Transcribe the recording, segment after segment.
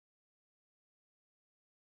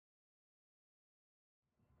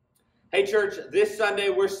Hey church, this Sunday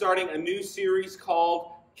we're starting a new series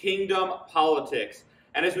called Kingdom Politics.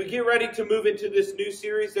 And as we get ready to move into this new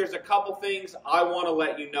series, there's a couple things I want to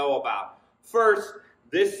let you know about. First,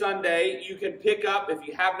 this Sunday you can pick up, if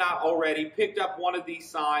you have not already, picked up one of these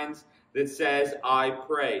signs that says, I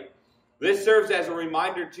prayed. This serves as a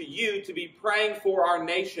reminder to you to be praying for our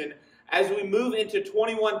nation as we move into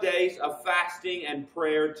 21 days of fasting and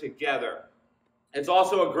prayer together. It's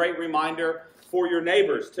also a great reminder for your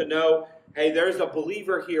neighbors to know, hey, there's a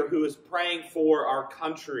believer here who is praying for our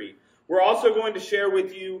country. We're also going to share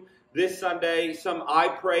with you this Sunday some I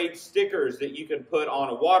prayed stickers that you can put on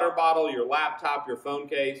a water bottle, your laptop, your phone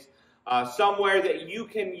case, somewhere that you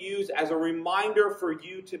can use as a reminder for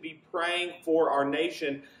you to be praying for our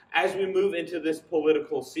nation as we move into this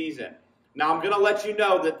political season. Now, I'm going to let you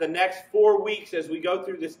know that the next 4 weeks as we go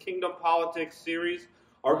through this Kingdom Politics series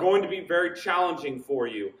are going to be very challenging for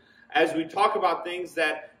you as we talk about things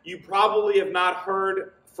that you probably have not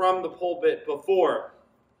heard from the pulpit before.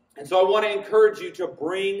 And so I want to encourage you to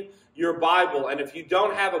bring your Bible. And if you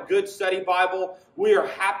don't have a good study Bible, we are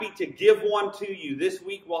happy to give one to you. This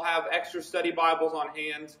week we'll have extra study Bibles on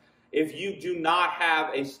hand if you do not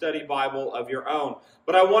have a study Bible of your own.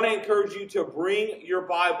 But I want to encourage you to bring your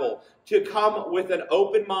Bible, to come with an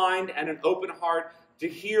open mind and an open heart to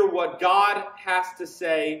hear what God has to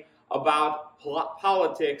say about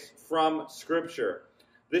politics from Scripture.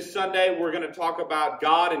 This Sunday, we're going to talk about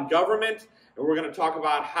God and government, and we're going to talk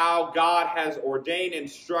about how God has ordained and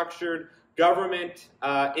structured government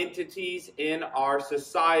entities in our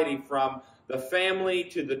society, from the family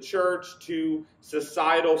to the church to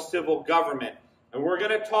societal civil government. And we're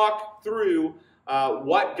going to talk through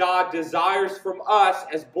what God desires from us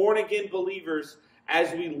as born-again believers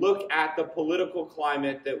as we look at the political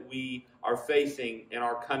climate that we are facing in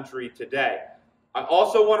our country today. I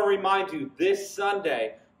also want to remind you, this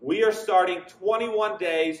Sunday, we are starting 21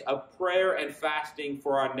 days of prayer and fasting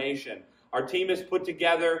for our nation. Our team has put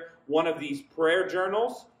together one of these prayer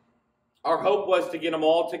journals. Our hope was to get them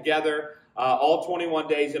all together, all 21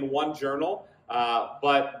 days in one journal,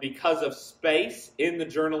 but because of space in the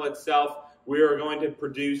journal itself, we are going to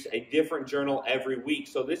produce a different journal every week.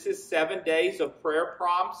 So this is 7 days of prayer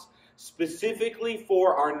prompts specifically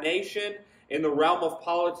for our nation in the realm of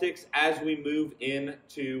politics as we move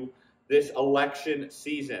into this election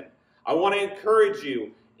season. I want to encourage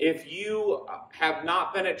you, if you have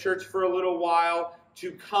not been at church for a little while,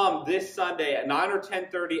 to come this Sunday at 9 or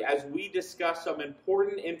 10:30 as we discuss some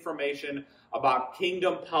important information about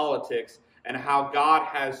kingdom politics and how God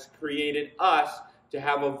has created us to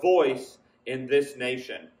have a voice in this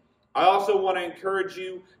nation. I also want to encourage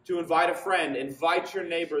you to invite a friend, invite your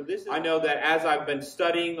neighbor. I know that as I've been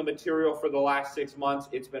studying the material for the last 6 months,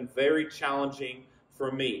 it's been very challenging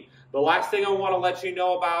for me. The last thing I want to let you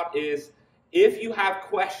know about is if you have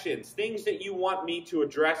questions, things that you want me to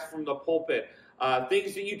address from the pulpit,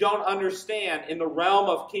 things that you don't understand in the realm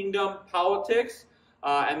of kingdom politics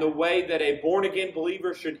and the way that a born-again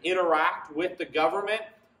believer should interact with the government,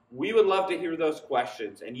 we would love to hear those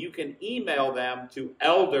questions, and you can email them to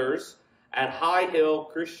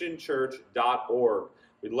elders@highhillchristianchurch.org.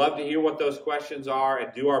 We'd love to hear what those questions are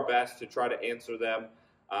and do our best to try to answer them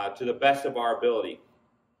to the best of our ability.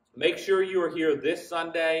 Make sure you are here this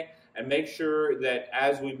Sunday, and make sure that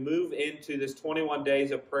as we move into this 21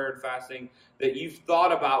 days of prayer and fasting, that you've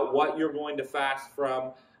thought about what you're going to fast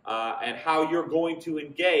from and how you're going to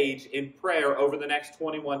engage in prayer over the next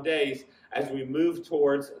 21 days as we move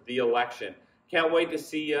towards the election. Can't wait to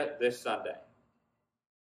see you this Sunday.